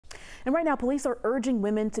And right now, police are urging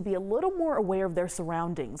women to be a little more aware of their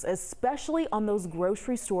surroundings, especially on those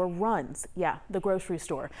grocery store runs. Yeah, the grocery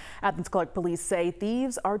store. Athens-Clarke Police say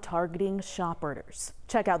thieves are targeting shoppers.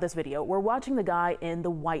 Check out this video. We're watching the guy in the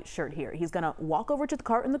white shirt here. He's gonna walk over to the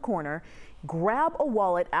cart in the corner, grab a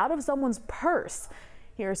wallet out of someone's purse.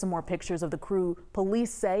 Here are some more pictures of the crew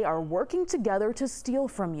police say are working together to steal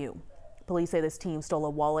from you. Police say this team stole a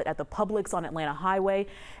wallet at the Publix on Atlanta Highway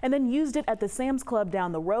and then used it at the Sam's Club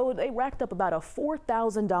down the road. They racked up about a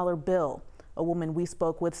 $4,000 bill. A woman we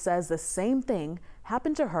spoke with says the same thing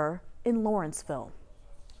happened to her in Lawrenceville.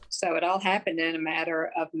 So it all happened in a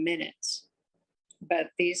matter of minutes.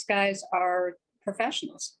 But these guys are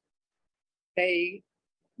professionals. They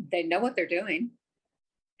know what they're doing,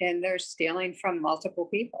 and they're stealing from multiple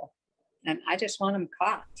people. And I just want them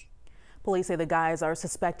caught. Police say the guys are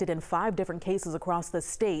suspected in 5 different cases across the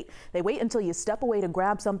state. They wait until you step away to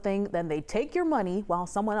grab something, then they take your money while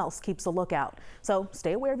someone else keeps a lookout. So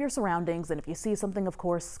stay aware of your surroundings, and if you see something, of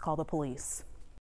course, call the police.